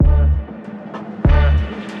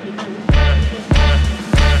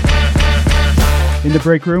In the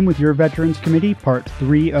break room with your Veterans Committee, part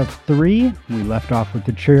 3 of 3. We left off with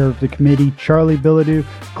the chair of the committee, Charlie Bilodeau,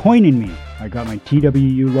 coining me. I got my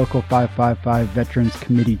TWU Local 555 Veterans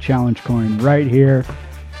Committee Challenge coin right here.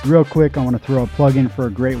 Real quick, I want to throw a plug in for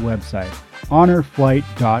a great website,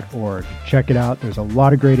 honorflight.org. Check it out. There's a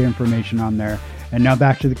lot of great information on there. And now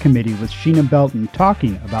back to the committee with Sheena Belton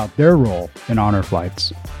talking about their role in honor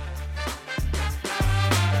flights.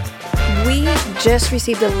 We just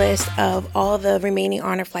received a list of all the remaining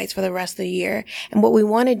honor flights for the rest of the year. And what we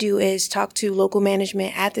want to do is talk to local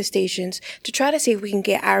management at the stations to try to see if we can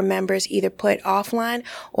get our members either put offline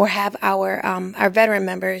or have our veteran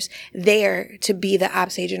members there to be the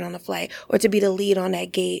ops agent on the flight or to be the lead on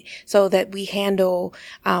that gate so that we handle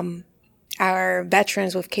our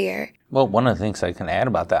veterans with care. Well, one of the things I can add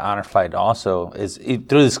about that honor flight also is through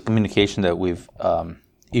this communication that we've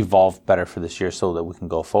evolved better for this year so that we can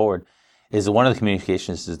go forward. Is one of the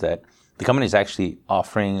communications is that the company is actually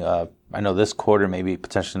offering, I know this quarter, maybe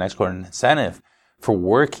potentially next quarter, an incentive for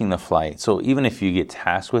working the flight. So even if you get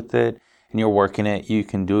tasked with it and you're working it, you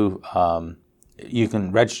can you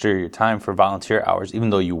can register your time for volunteer hours,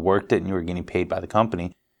 even though you worked it and you were getting paid by the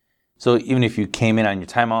company. So even if you came in on your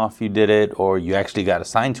time off, you did it, or you actually got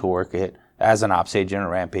assigned to work it as an ops agent or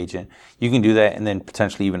ramp agent, you can do that and then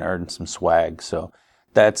potentially even earn some swag. So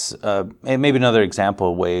that's maybe another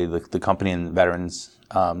example of way the company and the veterans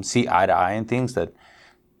see eye to eye in things that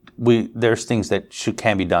there's things that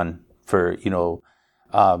can be done for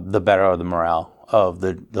the better of the morale of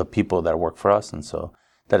the people that work for us, and so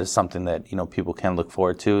that is something that people can look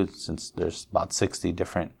forward to since there's about 60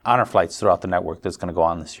 different honor flights throughout the network that's going to go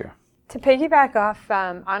on this year. To piggyback off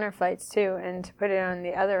honor flights too, and to put it on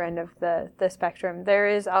the other end of the spectrum, there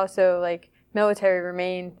is also like military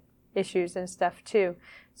remain issues and stuff too.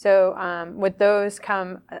 So with those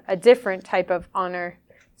come a different type of honor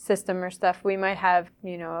system or stuff. We might have,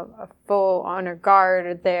 a full honor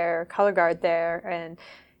guard there, color guard there, and,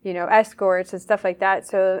 escorts and stuff like that.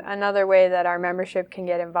 So another way that our membership can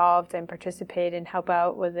get involved and participate and help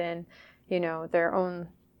out within, their own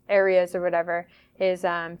areas or whatever is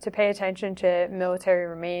to pay attention to military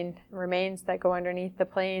remains that go underneath the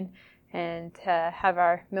plane, and have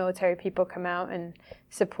our military people come out and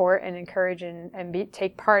support and encourage and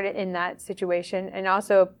take part in that situation, and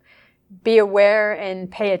also be aware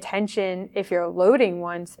and pay attention if you're loading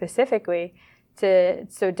one specifically so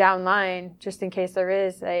downline, just in case there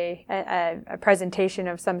is a presentation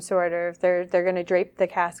of some sort, or if they're going to drape the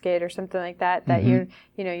casket or something like that, that you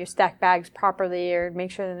stack bags properly, or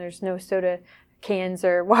make sure that there's no soda cans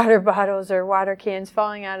or water bottles or water cans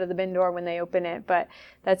falling out of the bin door when they open it. But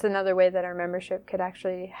that's another way that our membership could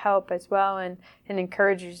actually help as well, and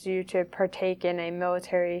encourages you to partake in a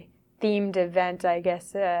military themed event, I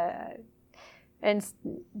guess, and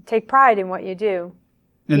take pride in what you do,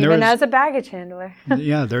 and even as a baggage handler.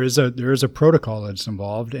 Yeah, there is a protocol that's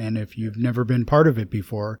involved, and if you've never been part of it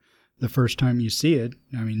before, the first time you see it,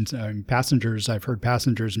 I've heard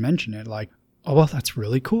passengers mention it like, oh, well, that's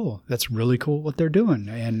really cool. That's really cool what they're doing.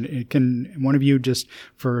 And one of you, just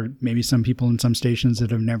for maybe some people in some stations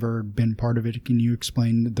that have never been part of it, can you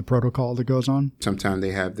explain the protocol that goes on? Sometimes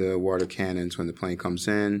they have the water cannons when the plane comes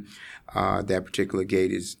in. That particular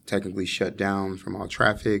gate is technically shut down from all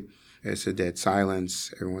traffic. It's a dead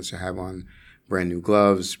silence. Everyone should have on brand new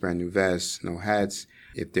gloves, brand new vests, no hats.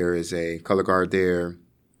 If there is a color guard there,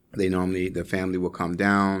 the family will come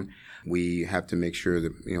down. We have to make sure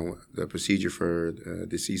that, the procedure for a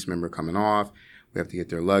deceased member coming off, we have to get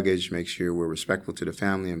their luggage, make sure we're respectful to the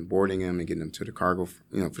family and boarding them and getting them to the cargo,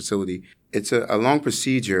 facility. It's a long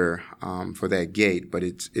procedure for that gate, but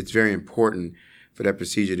it's very important for that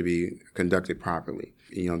procedure to be conducted properly.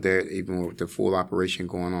 Even with the full operation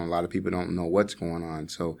going on, a lot of people don't know what's going on.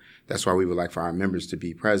 So that's why we would like for our members to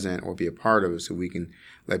be present or be a part of it, so we can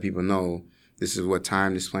let people know this is what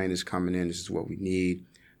time this plane is coming in, this is what we need.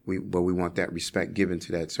 But we want that respect given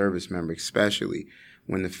to that service member, especially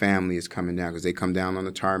when the family is coming down, because they come down on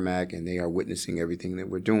the tarmac and they are witnessing everything that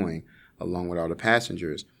we're doing along with all the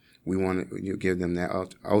passengers. We want to give them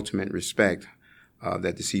that ultimate respect of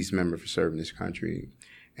that deceased member for serving this country.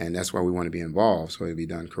 And that's why we want to be involved, so it'll be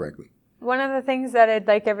done correctly. One of the things that I'd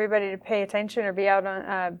like everybody to pay attention or be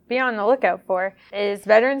on the lookout for is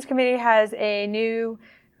Veterans Committee has a new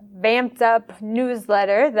vamped up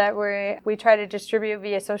newsletter that we try to distribute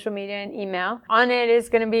via social media and email. On it is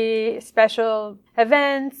going to be special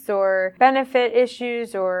events or benefit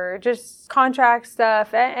issues or just contract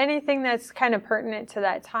stuff, anything that's kind of pertinent to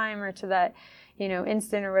that time or to that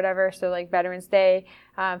instant or whatever. So like Veterans Day,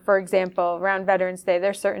 for example, around Veterans Day,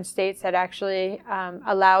 there's certain states that actually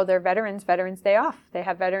allow their Veterans Day off. They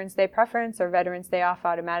have Veterans Day preference or Veterans Day off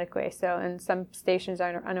automatically. So, and some stations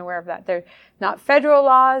are unaware of that. They're not federal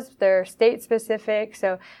laws, they're state specific.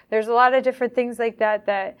 So there's a lot of different things like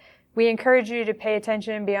that we encourage you to pay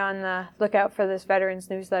attention and be on the lookout for this Veterans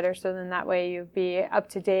newsletter. So then that way you'll be up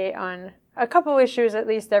to date on a couple issues at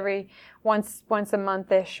least every once a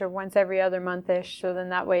month-ish or once every other month-ish. So then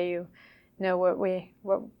that way you know what we've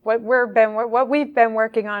been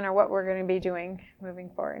working on or what we're going to be doing moving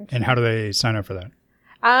forward. And how do they sign up for that?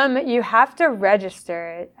 You have to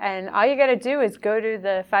register it, and all you got to do is go to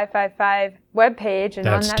the 555 webpage. And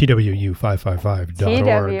that's on that,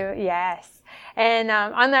 TWU555.org. Yes. And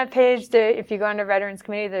on that page, if you go under Veterans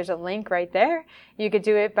Committee, there's a link right there. You could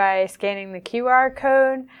do it by scanning the QR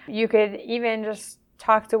code. You could even just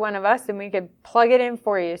talk to one of us and we could plug it in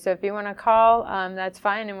for you. So if you want to call, that's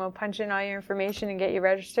fine, and we'll punch in all your information and get you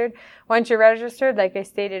registered. Once you're registered, like I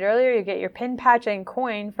stated earlier, you get your pin patch and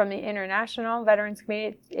coin from the International Veterans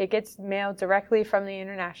Committee. It gets mailed directly from the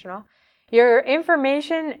International. Your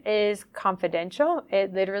information is confidential.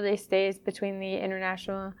 It literally stays between the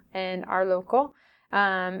International and our local.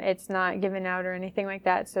 It's not given out or anything like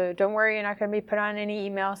that. So don't worry, you're not going to be put on any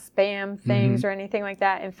email spam things or anything like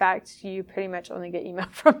that. In fact, you pretty much only get email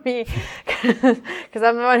from me because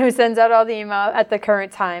I'm the one who sends out all the email at the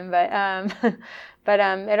current time. But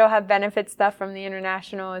it'll have benefit stuff from the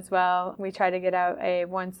International as well. We try to get out a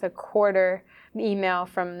once a quarter email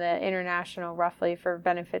from the International roughly for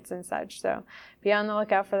benefits and such. So be on the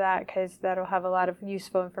lookout for that because that'll have a lot of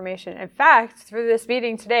useful information. In fact, through this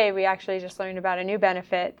meeting today, we actually just learned about a new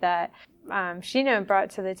benefit that Sheena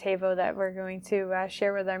brought to the table that we're going to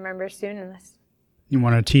share with our members soon. You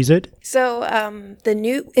want to tease it? So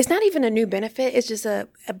it's not even a new benefit. It's just a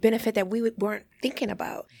benefit that we weren't thinking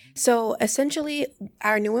about. So essentially,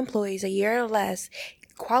 our new employees, a year or less,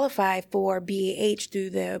 qualify for BAH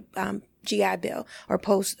through the GI Bill or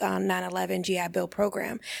post 9/11 GI Bill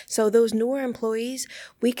program. So those newer employees,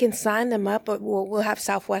 we can sign them up, but we'll have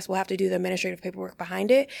Southwest, we'll have to do the administrative paperwork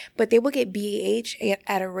behind it, but they will get BAH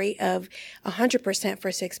at a rate of 100%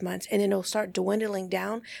 for 6 months, and then it'll start dwindling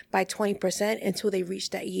down by 20% until they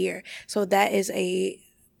reach that year. So that is a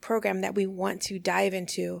program that we want to dive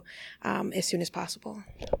into as soon as possible.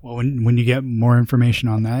 Well, when you get more information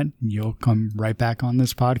on that, you'll come right back on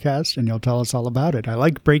this podcast and you'll tell us all about it. I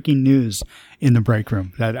like breaking news in the break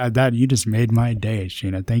room. That you just made my day,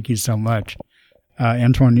 Sheena. Thank you so much.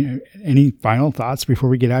 Antoine, any final thoughts before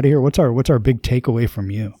we get out of here? What's our big takeaway from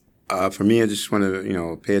you? For me, I just want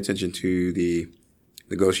to pay attention to the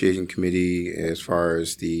negotiation committee as far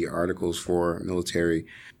as the articles for military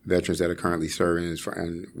veterans that are currently serving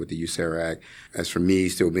with the USARA Act. As for me,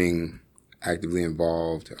 still being actively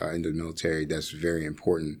involved in the military, that's very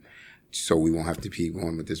important. So we won't have to keep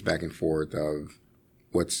going with this back and forth of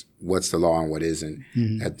what's the law and what isn't.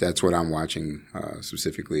 Mm-hmm. That's what I'm watching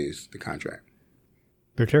specifically is the contract.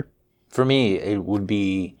 Victor? For me, it would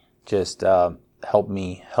be just help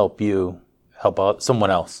me, help you, help out someone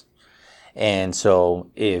else. And so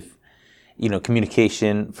if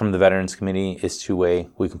communication from the Veterans Committee is two-way.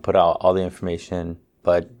 We can put out all the information,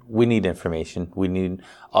 but we need information. We need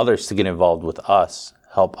others to get involved with us,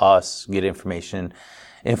 help us get information,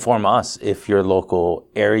 inform us if your local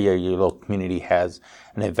area, your local community has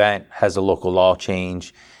an event, has a local law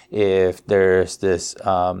change, if there's this,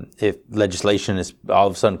 if legislation is all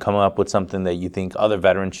of a sudden coming up with something that you think other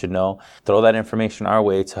veterans should know, throw that information our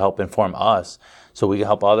way to help inform us so we can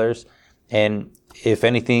help others. And if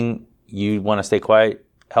anything, you want to stay quiet,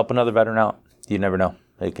 help another veteran out. You never know.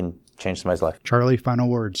 It can change somebody's life. Charlie, final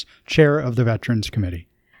words. Chair of the Veterans Committee.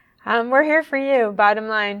 We're here for you, bottom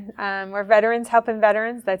line. We're veterans helping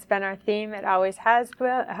veterans. That's been our theme. It always has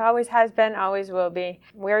been, always will be.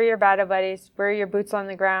 We're your battle buddies. We're your boots on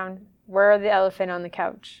the ground. We're the elephant on the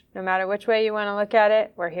couch. No matter which way you want to look at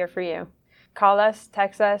it, we're here for you. Call us,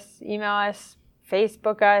 text us, email us,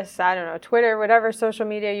 Facebook us, Twitter, whatever social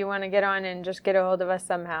media you want to get on and just get a hold of us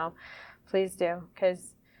somehow. Please do,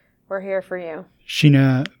 because we're here for you.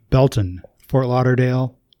 Sheena Belton, Fort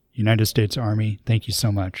Lauderdale, United States Army. Thank you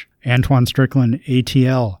so much. Antoine Strickland,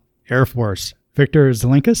 ATL, Air Force. Victor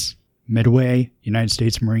Zelenkas, Midway, United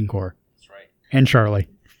States Marine Corps. That's right. And Charlie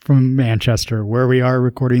from Manchester, where we are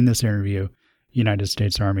recording this interview, United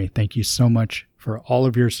States Army. Thank you so much for all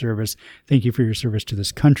of your service. Thank you for your service to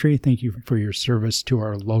this country. Thank you for your service to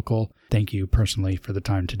our local. Thank you personally for the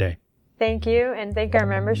time today. Thank you, and thank our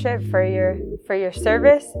membership for your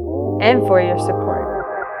service and for your support.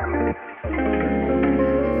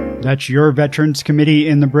 That's your Veterans Committee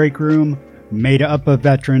in the break room. made up of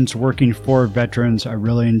veterans, working for veterans. I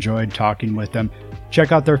really enjoyed talking with them.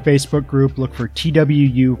 Check out their Facebook group. Look for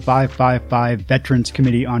TWU 555 Veterans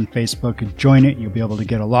Committee on Facebook. Join it. You'll be able to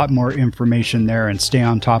get a lot more information there and stay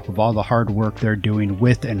on top of all the hard work they're doing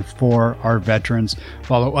with and for our veterans.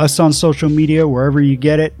 Follow us on social media, wherever you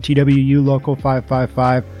get it, TWU Local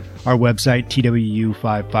 555, our website,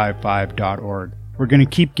 twu555.org. We're going to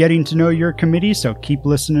keep getting to know your committee, so keep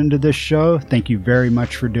listening to this show. Thank you very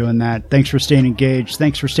much for doing that. Thanks for staying engaged.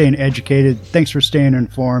 Thanks for staying educated. Thanks for staying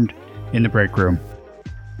informed. In the break room.